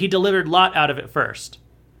 but he delivered Lot out of it first.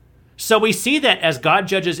 So we see that as God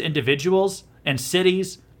judges individuals and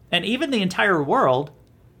cities and even the entire world,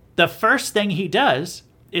 the first thing he does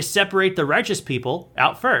is separate the righteous people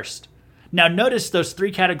out first. Now notice those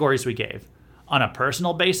 3 categories we gave: on a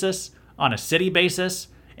personal basis, on a city basis,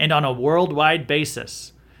 and on a worldwide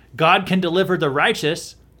basis. God can deliver the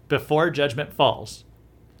righteous before judgment falls.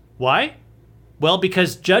 Why? Well,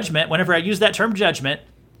 because judgment, whenever I use that term judgment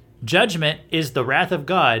is the wrath of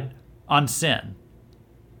God on sin.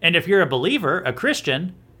 And if you're a believer, a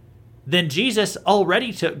Christian, then Jesus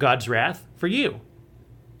already took God's wrath for you.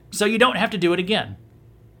 So you don't have to do it again.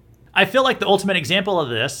 I feel like the ultimate example of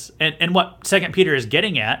this, and what 2 Peter is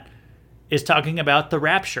getting at, is talking about the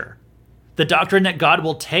rapture. The doctrine that God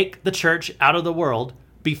will take the church out of the world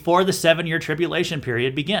before the 7-year tribulation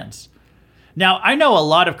period begins. Now, I know a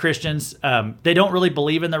lot of Christians, they don't really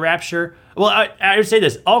believe in the rapture. Well, I would say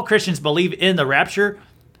this: all Christians believe in the rapture,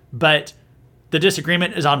 but the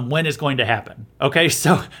disagreement is on when it's going to happen. Okay,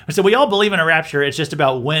 so we all believe in a rapture. It's just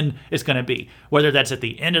about when it's going to be, whether that's at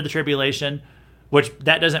the end of the tribulation, which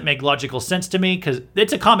that doesn't make logical sense to me because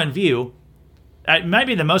it's a common view. It might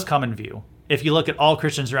be the most common view if you look at all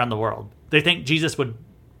Christians around the world. They think Jesus would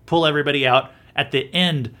pull everybody out at the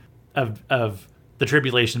end of the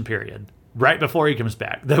tribulation period, right before he comes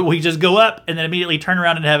back. That we just go up and then immediately turn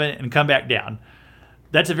around in heaven and come back down.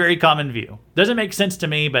 That's a very common view. Doesn't make sense to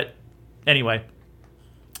me, but anyway,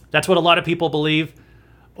 that's what a lot of people believe.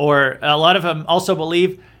 Or a lot of them also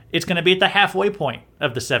believe it's going to be at the halfway point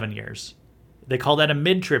of the 7 years. They call that a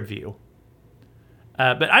mid-trib view.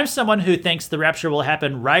 But I'm someone who thinks the rapture will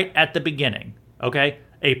happen right at the beginning, okay?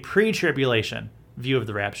 A pre-tribulation view of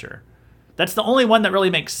the rapture. That's the only one that really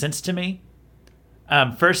makes sense to me.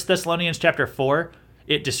 1 Thessalonians chapter 4,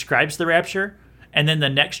 it describes the rapture. And then the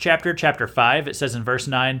next chapter, chapter 5, it says in verse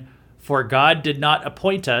 9, "For God did not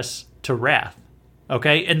appoint us to wrath."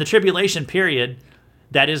 Okay? In the tribulation period,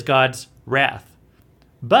 that is God's wrath.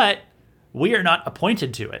 But we are not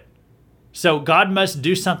appointed to it. So God must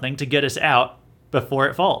do something to get us out before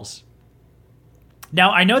it falls.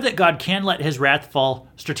 Now, I know that God can let his wrath fall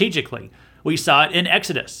strategically. We saw it in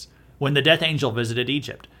Exodus when the death angel visited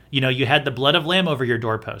Egypt. You had the blood of lamb over your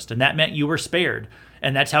doorpost, and that meant you were spared.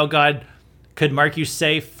 And that's how God could mark you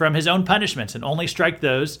safe from his own punishments and only strike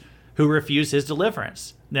those who refuse his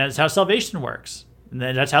deliverance. That's how salvation works. And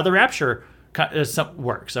that's how the rapture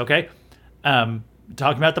works, okay? Talking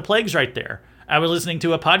about the plagues right there. I was listening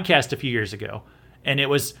to a podcast a few years ago, and it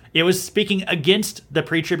was speaking against the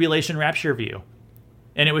pre-tribulation rapture view.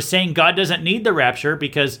 And it was saying God doesn't need the rapture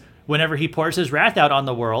because whenever he pours his wrath out on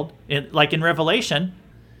the world, like in Revelation,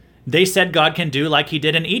 they said God can do like he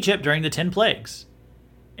did in Egypt during the 10 plagues.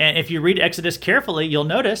 And if you read Exodus carefully, you'll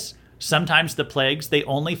notice sometimes the plagues, they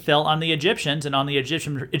only fell on the Egyptians and on the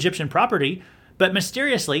Egyptian property, but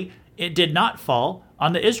mysteriously, it did not fall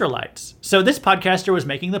on the Israelites. So this podcaster was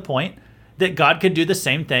making the point that God could do the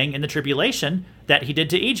same thing in the tribulation that he did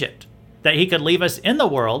to Egypt, that he could leave us in the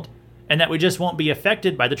world and that we just won't be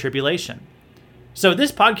affected by the tribulation. So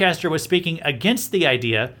this podcaster was speaking against the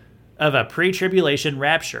idea of a pre-tribulation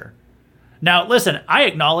rapture. Now, listen, I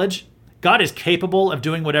acknowledge God is capable of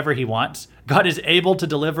doing whatever he wants. God is able to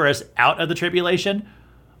deliver us out of the tribulation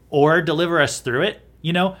or deliver us through it.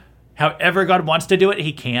 However God wants to do it,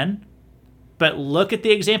 he can. But look at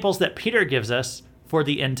the examples that Peter gives us for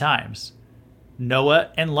the end times.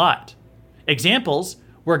 Noah and Lot. Examples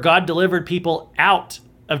where God delivered people out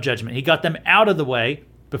of judgment. He got them out of the way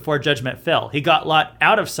before judgment fell. He got Lot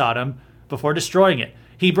out of Sodom before destroying it.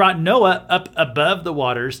 He brought Noah up above the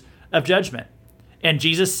waters of judgment. And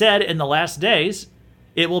Jesus said in the last days,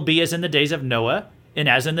 it will be as in the days of Noah and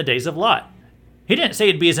as in the days of Lot. He didn't say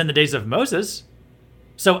it'd be as in the days of Moses.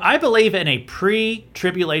 So I believe in a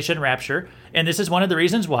pre-tribulation rapture, and this is one of the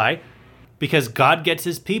reasons why, because God gets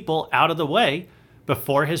his people out of the way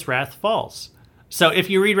before his wrath falls. So if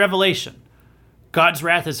you read Revelation, God's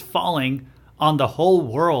wrath is falling on the whole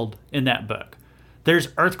world in that book. There's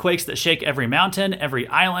earthquakes that shake every mountain, every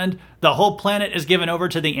island. The whole planet is given over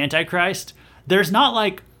to the Antichrist. There's not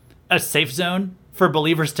like a safe zone for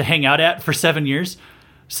believers to hang out at for 7 years.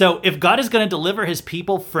 So if God is going to deliver his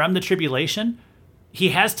people from the tribulation, he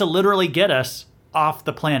has to literally get us off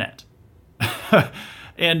the planet.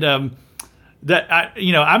 And I'm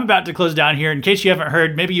about to close down here. In case you haven't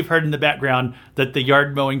heard, maybe you've heard in the background that the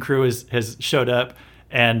yard mowing crew has showed up.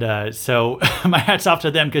 And so my hat's off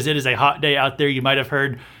to them because it is a hot day out there. You might have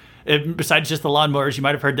heard, besides just the lawnmowers, you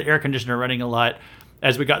might have heard the air conditioner running a lot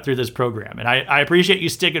as we got through this program. And I appreciate you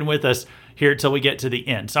sticking with us here till we get to the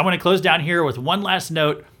end. So I want to close down here with one last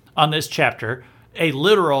note on this chapter, a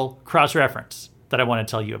literal cross-reference that I want to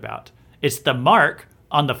tell you about. It's the mark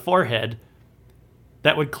on the forehead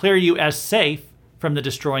that would clear you as safe from the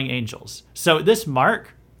destroying angels. So this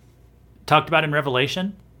mark, talked about in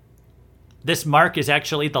Revelation, this mark is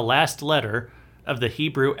actually the last letter of the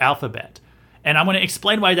Hebrew alphabet. And I'm going to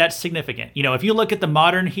explain why that's significant. If you look at the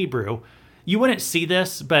modern Hebrew, you wouldn't see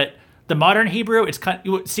this, but the modern Hebrew,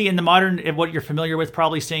 you would see in the modern, what you're familiar with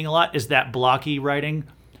probably seeing a lot is that blocky writing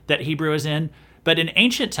that Hebrew is in. But in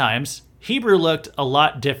ancient times, Hebrew looked a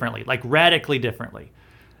lot differently, like radically differently.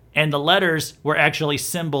 And the letters were actually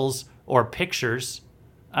symbols or pictures.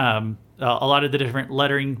 A lot of the different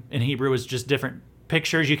lettering in Hebrew is just different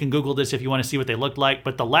pictures. You can Google this if you want to see what they looked like.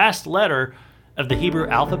 But the last letter of the Hebrew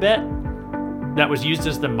alphabet that was used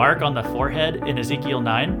as the mark on the forehead in Ezekiel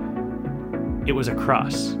 9, it was a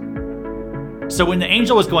cross. So when the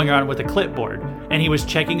angel was going around with a clipboard and he was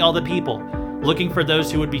checking all the people, looking for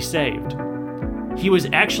those who would be saved, he was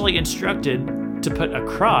actually instructed to put a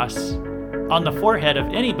cross on the forehead of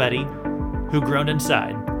anybody who groaned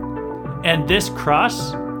inside. And this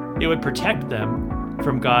cross, it would protect them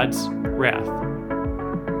from God's wrath.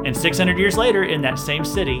 And 600 years later, in that same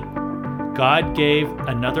city, God gave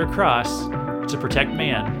another cross to protect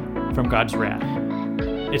man from God's wrath.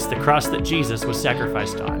 It's the cross that Jesus was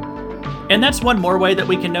sacrificed on. And that's one more way that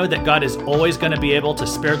we can know that God is always going to be able to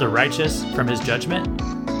spare the righteous from his judgment,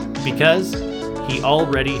 because he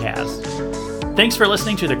already has. Thanks for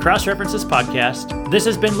listening to the Cross References podcast. This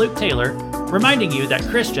has been Luke Taylor, reminding you that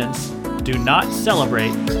Christians do not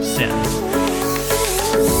celebrate sin.